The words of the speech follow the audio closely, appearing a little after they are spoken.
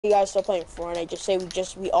you guys still playing Fortnite, just say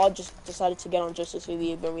we all just decided to get on Justice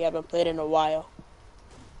League, and we haven't played in a while.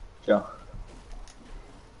 Sure.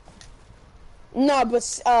 No, but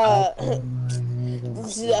Sam and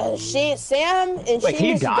Wait, can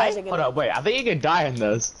you Seamus, you guys die? are gonna. Hold up, wait. I think you can die in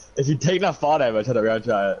this. If you take enough fall damage, hold up, we're gonna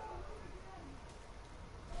try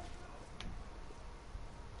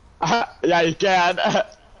it. Yeah, you can.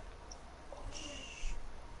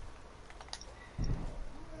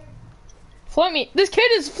 Float me. This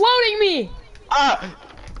kid is floating me. Ah!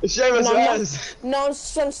 Seamus, No, yes! no, I'm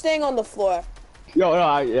staying on the floor. Yo,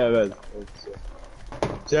 no, yeah, man.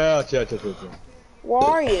 Chill. Where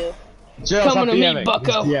are you? Chill, Coming stop to me, DMing.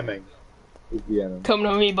 bucko. He's DMing. Come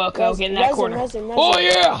to me, Bucko. Get in that Resin, corner. resin. Oh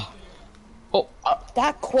yeah. Oh,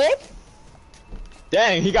 That quick?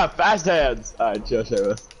 Dang, he got fast hands. Alright, chill,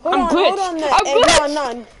 Seamus. I'm glitched. Hold on there. I'm Hey, glitched.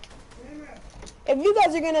 no. If you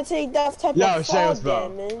guys are gonna take that type Yo, of fall Seamus, bro.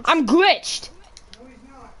 damage, I'm glitched.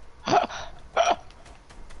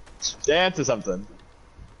 Dance or something.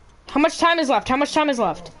 How much time is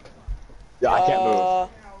left? Yeah, I can't move.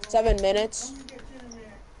 7 minutes.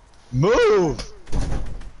 Move!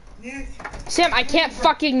 Sam, I can't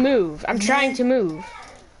fucking move. I'm trying to move.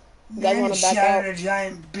 You guys wanna back shattered out? a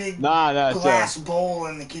giant big Nah, glass chill. bowl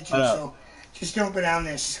in the kitchen, so just don't go down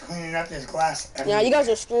there. She's cleaning up this glass. Yeah, you guys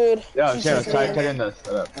are screwed. Yo, She's Seamus, just try doing cutting this.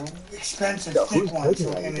 Hold up. An expensive Yo, thick who's one, taking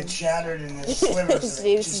so, that and again? it's shattered in this slivers of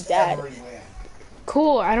See, it this is just dad. everywhere.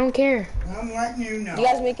 Cool. I don't care. I'm letting you know. You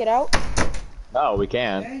guys make it out? No, we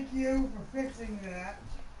can. Thank you for fixing that.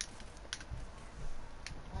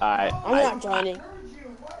 Alright. I'm not joining.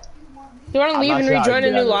 You want to I'm leave not and sure how to rejoin a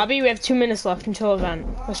do new that. lobby? We have 2 minutes left until event.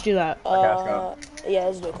 Let's do that. Yeah,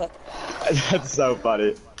 let's do it quick. That's so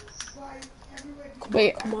funny.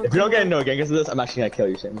 Wait. If you don't get into a gang against this, I'm actually gonna kill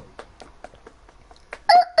you, Shane.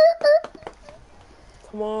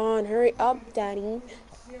 Come on, hurry up, daddy.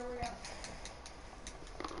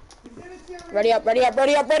 Ready up.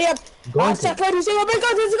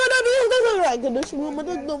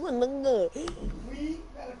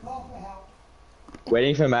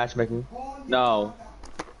 Waiting for matchmaking. No.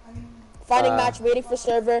 Finding match, waiting for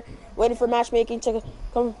server, waiting for matchmaking to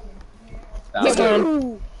come. Yes,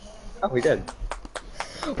 man. Oh, we did.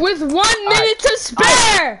 With 1 minute to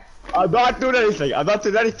spare. I'm not doing anything. I'm not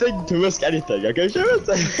doing anything to risk anything, okay,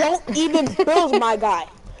 Seamus? Don't even build, my guy.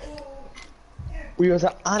 We was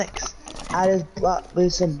at Onyx. I just bought me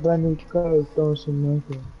some brand new clothes, don't some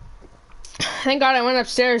nothing. Thank God I went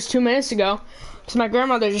upstairs 2 minutes ago. So my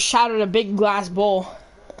grandmother just shattered a big glass bowl.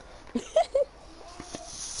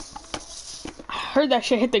 I heard that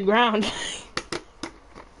shit hit the ground.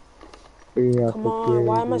 Come on,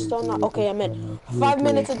 why am I still not? Okay, I'm in. 5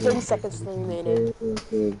 minutes and 30 seconds remaining.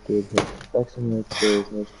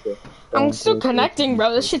 I'm still connecting,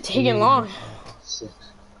 bro. This shit taking long.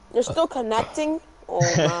 You're still connecting? Oh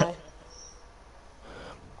my.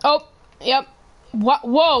 Oh, yep. What?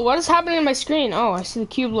 Whoa, what is happening on my screen? Oh, I see the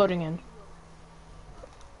cube loading in.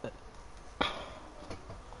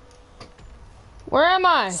 Where am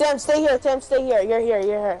I? Sam, stay here. You're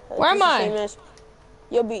here. Where am I?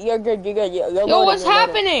 You're good. Yo, what's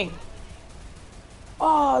happening?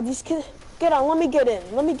 Oh, these kids. Get on, let me get in,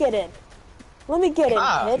 kid.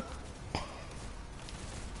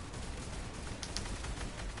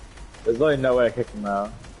 There's really no way to kick him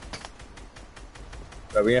out.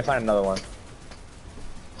 But we're gonna find another one.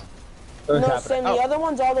 Something's No, happening. Sam, the other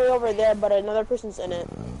one's all the way over there, but another person's in it.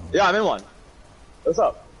 Yeah, I'm in one. What's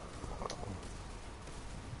up?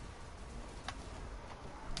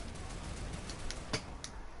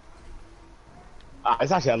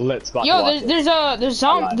 It's actually a lit spot. to Yo, watch it.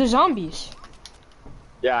 there's zombies.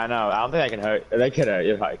 Yeah, I know. I don't think I can hurt. They could hurt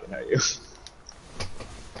you. If I can hurt you.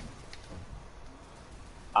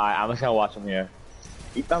 Alright, I'm just gonna watch them here.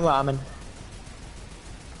 Eat my ramen.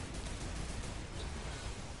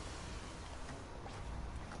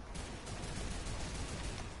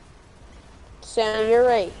 Sam, you're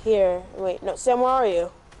right here. Wait, no, Sam, where are you?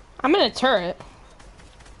 I'm in a turret.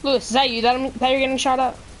 Lewis, is that you that you're getting shot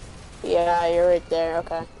at? Yeah, you're right there.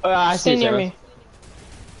 Okay. I Stay see near Sarah. me.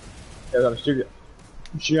 Yeah, I'm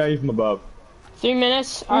shooting at you from above. 3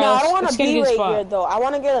 minutes. No, Alright, I don't want let's to get a be good right spot. here though. I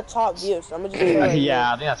want to get a top view, so I'm gonna just. Be right Yeah, I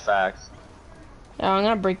here. think that's facts. Yeah, I'm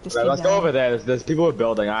gonna break this Right, thing let's down. go over there. There's people with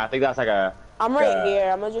building. I think that's like a. I'm right here.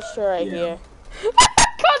 I'm gonna just show right Yeah. here.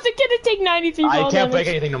 Cause the kid to take 93 I fall can't break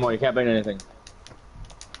damage. anything no more. You can't break anything.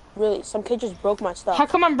 Really, some kid just broke my stuff. How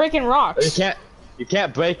come I'm breaking rocks? You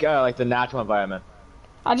can't break like the natural environment.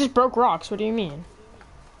 I just broke rocks. What do you mean?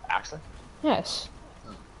 Actually. Yes.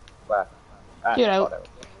 Wow. Dude,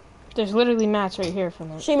 there's literally mats right here from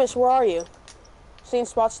that. Seamus, where are you? Same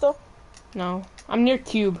spot still? No, I'm near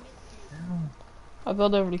cube. I'll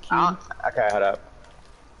build over to cube. Okay, hold up.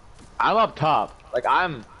 I'm up top. Like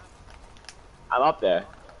I'm up there.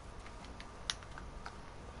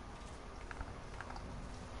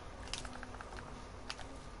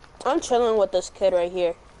 I'm chilling with this kid right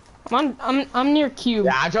here. I'm near cube.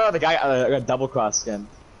 Yeah, I'm trying to the guy a double cross skin.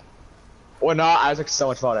 Or not, I was like so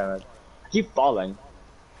much fall damage. I keep falling.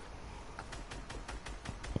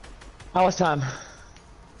 How much time?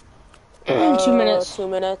 2 minutes. 2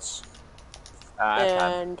 minutes That's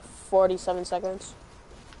fine. and 47 seconds.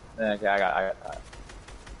 Yeah, okay, I got that.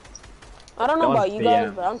 I don't know Don't about you guys,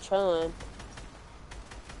 PM. but I'm chilling.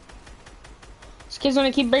 These kids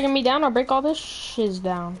wanna keep breaking me down, I'll break all this shiz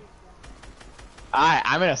down. Alright,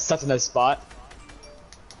 I'm in such a nice spot.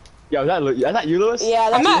 Yo, is that you, Lewis? Yeah,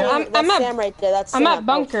 that's, I'm at- Sam right there. That's I'm Sam. at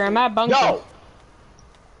bunker, I'm at bunker. Yo!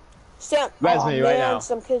 Sam. Res Oh, me right man, now.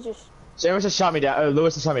 some kids just. James just shot me down.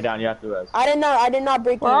 Lewis just shot me down. You have to res. I did not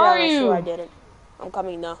break you Where down. are I you? swear I didn't. I'm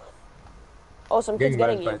coming now. Oh, some kids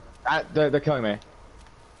getting you. They're killing me.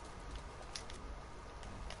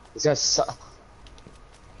 These guys suck.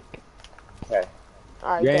 Okay.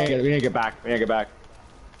 Alright, We need good. to get back. We need to get back.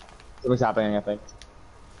 Something's happening, I think.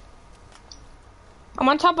 I'm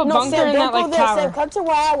on top of No, bunker Sam, in don't that go like there. tower. Sam, come to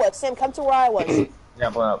where I was. Sam, come to where I was. Yeah,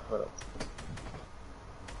 pull it up.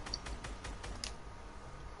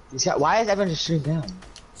 These guys, why is everyone just shooting down?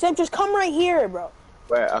 Sam, just come right here, bro.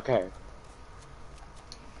 Where? Okay.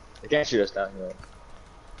 They can't shoot us down here.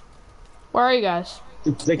 Where are you guys?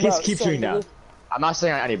 They keep Sam, shooting down. I'm not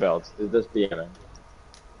saying on any builds. It's just BMing.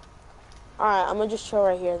 Alright, I'm gonna just chill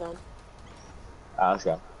right here then. Let's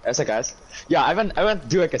go. That's it, guys. Yeah, I went to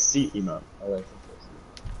do like a seat emote.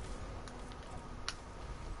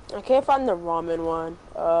 I can't find the ramen one.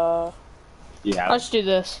 Yeah. Let's do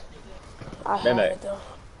this. I have Mimic. it though.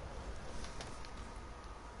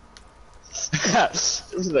 This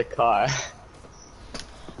is the car.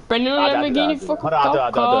 Brendan Lamborghini fucking Hold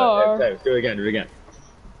on, car. do it. Do it again.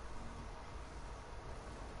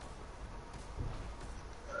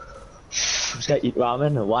 I'm just gonna eat ramen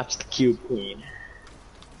and watch the Cube Queen.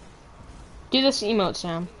 Do this emote,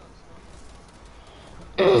 Sam.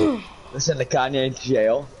 Listen to Kanye in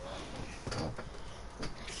jail.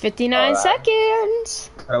 59 Alright. seconds.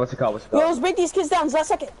 What's it called? Yo, let's break these kids down. Last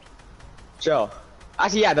second. Chill.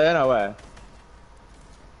 Actually, yeah, they're in our way.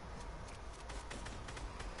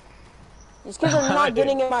 These kids are not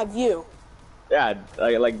getting in my view. Yeah,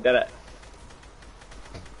 like that.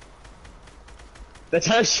 They're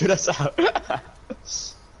trying to shoot us out.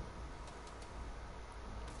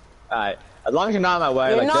 Alright, as long as you're not in my way,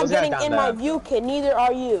 You're like not those guys getting down in there. my view, kid. Neither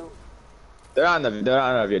are you. They're on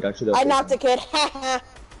our view. Don't shoot those. I people. knocked the kid. Haha.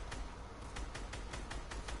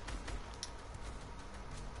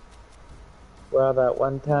 Well, that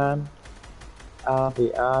one time, I'll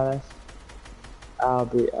be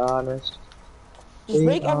honest. Just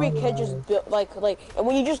break every kid. Just build like, and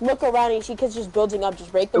when you just look around and you see kids just building up,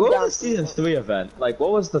 just break them What down. was the season 3 event? Like,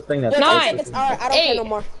 what was the thing that? Yo, 10 9, seconds. Alright, I don't care no 8,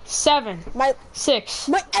 more. 7, My 6.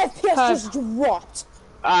 FPS just dropped.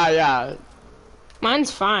 Ah, yeah.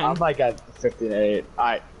 Mine's fine. I'm like at 15-8.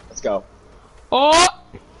 Alright, let's go. Oh!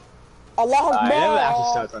 Allah Alright, it never actually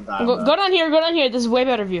Akbar. starts on time. Go though. down here. This is way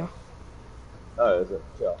better view. Oh, is it?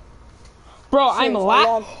 Chill. Bro, I'm Since la-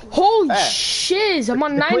 Allah- Holy Hey. shiz, I'm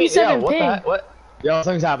on The queen- 97 yo, what ping. the heck? What? Yo,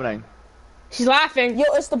 something's happening. She's laughing. Yo,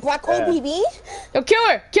 it's the black hole Yeah. BB. Yo, kill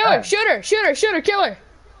her! Kill her! Hey. Shoot her! Kill her!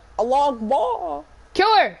 Allah Akbar.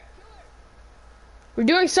 Kill her! We're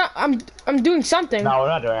doing some. I'm doing something. No, we're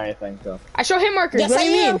not doing anything, so. I show hit markers. Yes, what I do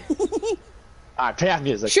you am. mean? Alright, turn off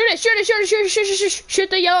music. Shoot it! Shoot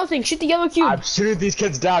the yellow thing. Shoot the yellow cube. I'm shooting these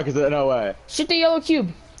kids down because there's no way. Shoot the yellow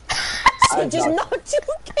cube. So just knocked you.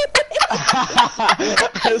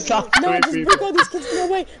 It's not No, three just people. break all these kids in my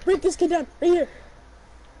way. Break this kid down right here.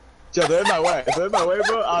 Yo, they're in my way. If they're in my way,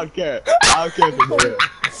 bro, I don't care. I don't care if they're here.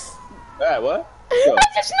 Hey, what? Yo,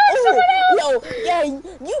 Just knock someone out. Yo, yeah,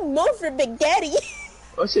 you know for Big Daddy.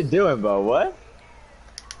 what's she doing, bro? What?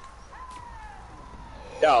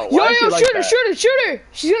 Yo, Yo, why is she like that? shoot her!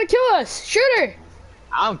 She's gonna kill us. Shoot her!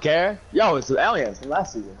 I don't care. Yo, it's the aliens from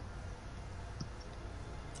last season.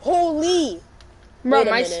 Holy. Bro, Wait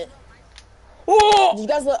a my. minute. Oh! Are you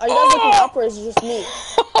guys looking up or is it just me?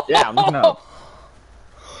 Yeah, I'm looking up.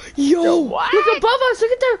 Yo, what? look above us.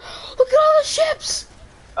 Look at all the ships.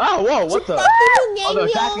 Oh, whoa, what the? Papi Oh, they're Muñeño.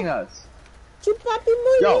 attacking us. Chupapi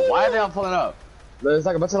Yo, Muñeño. why are they all pulling up? There's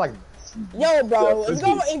like a bunch of like. Yo, bro, Yeah, let's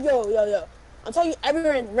go. Yo. I'm telling you,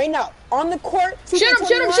 everyone, right now, on the court. Shoot him!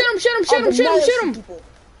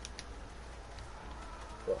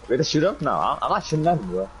 We have to shoot them? No, I'm not shooting them,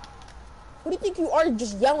 bro. Who do you think you are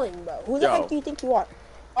just yelling, bro? Who the Yo. heck do you think you are?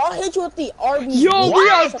 I'll hit you with the RB. Yo, we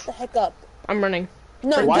are- Shut the heck up. I'm running.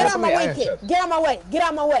 No, Why get is out of my somebody way, iron kid. chest? Get out of my way. Get out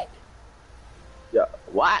of my way. Yeah.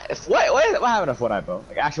 What happened to Fortnite, bro?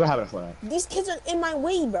 Like, actually, what happened to Fortnite? These kids are in my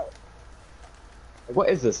way, bro. Like, what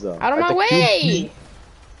is this, though? Out of Like, my the way!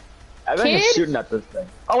 I've been Kid? shooting at this thing.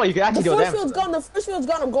 Oh, wait, you can The actually deal first damage. field's to them. gone. The first field's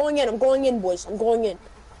gone. I'm going in. I'm going in, boys. I'm going in.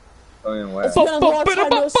 Oh, yeah, where? It's been a long time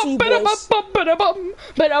no see, boys.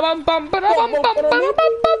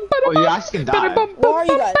 Oh, you actually can die. Where are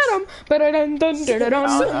you guys?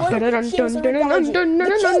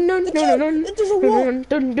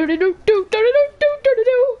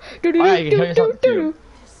 Alright, you can kill yourself with you.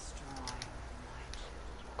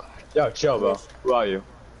 Yo, chill, bro. Who are you?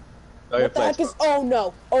 Know your What the place, heck is? Oh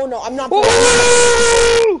no! Oh no! I'm not.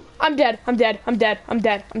 Ooh! I'm dead. I'm dead. I'm dead. I'm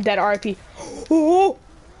dead. I'm dead. RIP. Ooh.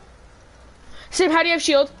 Sam, how do you have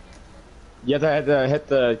shield? You have to hit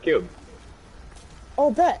the cube.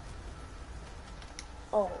 Oh, bet.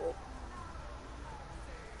 Oh.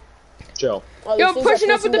 Chill. Oh, Yo, these I'm things are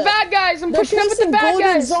pushing up with the facing bad guys. I'm They're pushing up with the facing bad golden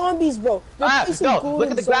guys. zombies, bro. They're Ah, facing no, golden look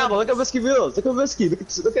at the ground, zombies. look at Risky Wheels, look at Risky,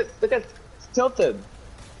 look at Tilted.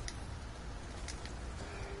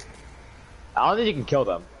 I don't think you can kill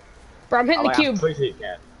them. Bro, I'm hitting the I'm cube. pretty sure you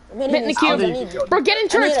can. I'm Hitting the these cube. kids. I need- Bro, get in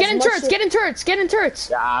turrets. I Get in need as much turrets. shit- Get in turrets. Get in turrets.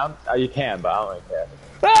 Yeah, you can, but I don't really care.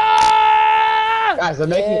 Ah! Guys, they're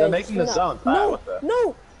making the no. sound. No, What the?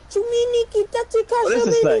 no. What is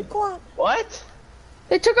this thing? What?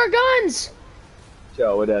 They took our guns.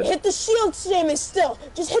 Joe, we're dead. Hit the shield, Sammy, still.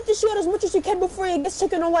 Just hit the shield as much as you can before it gets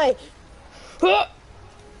taken away. Okay,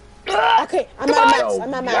 I'm at max. on.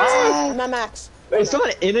 I'm at max. What? I'm at max. Wait, is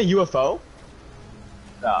someone in a UFO?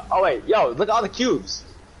 No. Oh wait, yo, look at all the cubes.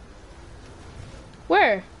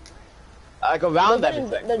 Where? Like around They're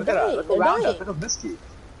everything. they're Look at dying, Look they're around dying. us. Look at Misty.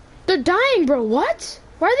 They're dying, bro. What?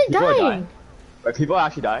 Why are they People are dying? dying. Wait, people are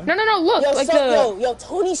actually dying? No, no, no. Look, Yo, like so, the. yo,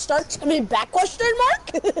 Tony Stark's coming back? Question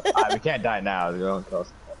mark? We can't die now. They're going close.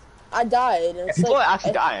 I died. And Yeah, it's people like, are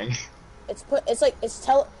actually dying.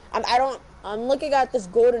 I'm looking at this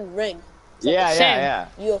golden ring. Yeah, Same. yeah.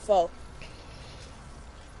 UFO.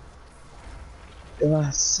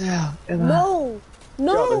 Myself. No, Yo,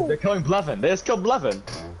 no, they're killing Blevin. They just killed Blevin.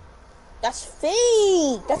 that's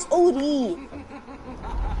fake. That's OD.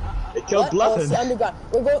 They killed What? Oh, it's Blevin. the underground.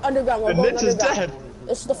 We're going underground. We're The going Nitch is underground. dead.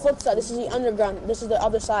 This is the flip side. This is the underground. This is the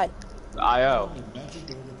other side. IO.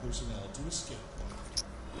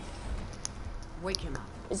 Wake him up.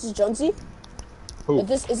 Is this Jonesy? Who? Is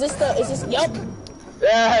this? Yup.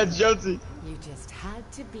 Yeah, it's Jonesy. You just had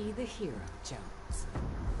to be the hero, Jones.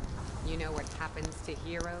 You know what happens to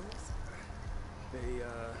heroes?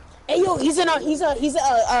 Hey yo, he's a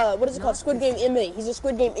what is it called? Squid Game inmate. He's a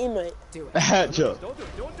Squid Game inmate. Do it. Chill.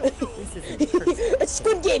 This isn't personal. It's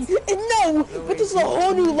Squid Game. And no, but this is a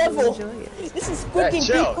whole new level. This is Squid Game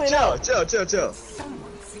Chill, 3.0. chill.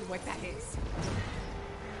 Someone see what that is.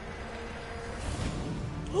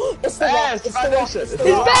 It's the Hey, rock. it's It's the rock. Foundation. It's the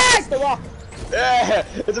He's rock. back! It's the rock. Yeah,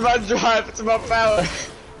 it's about drive, it's about power.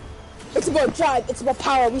 It's about drive. It's about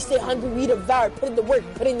power. We stay hungry. We devour. Put in the work.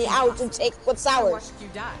 Put in the hours and take what's I ours. watched you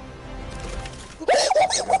die. Oh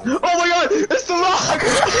my god, it's the rock!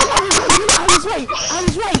 I was right. I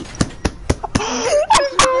was right.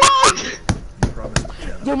 It's the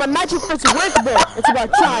rock! Yo, my magic words work, bro. It's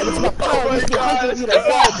about drive. It's about power. Oh my we stay God, hungry. it's We the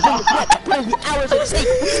devour. rock. Put in the work. Put in the hours and take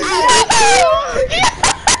what's ours.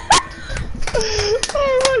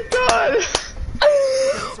 Oh my god!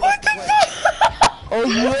 What the fuck? Oh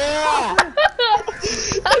yeah.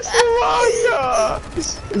 It's the rock!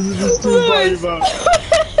 This is too funny, bro.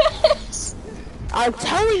 I'm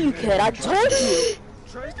telling you, kid. I told you.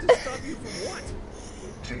 Tries to stop you from what?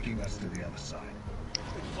 Taking us to the other side.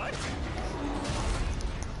 What?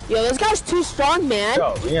 Yo, this guy's too strong, man.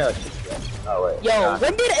 Yo, we gotta shoot you. Oh wait. Yo, nah.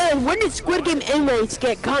 when did Squid Game inmates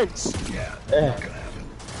get guns? Yeah, Eh, not gonna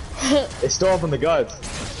happen. they stole from the guards.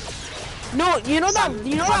 No, you know that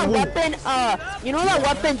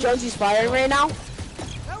weapon Josie's firing right now?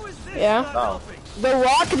 Yeah. Oh. The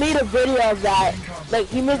Rock made a video of that. Like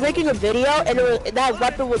he was making a video and that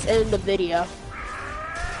weapon was in the video.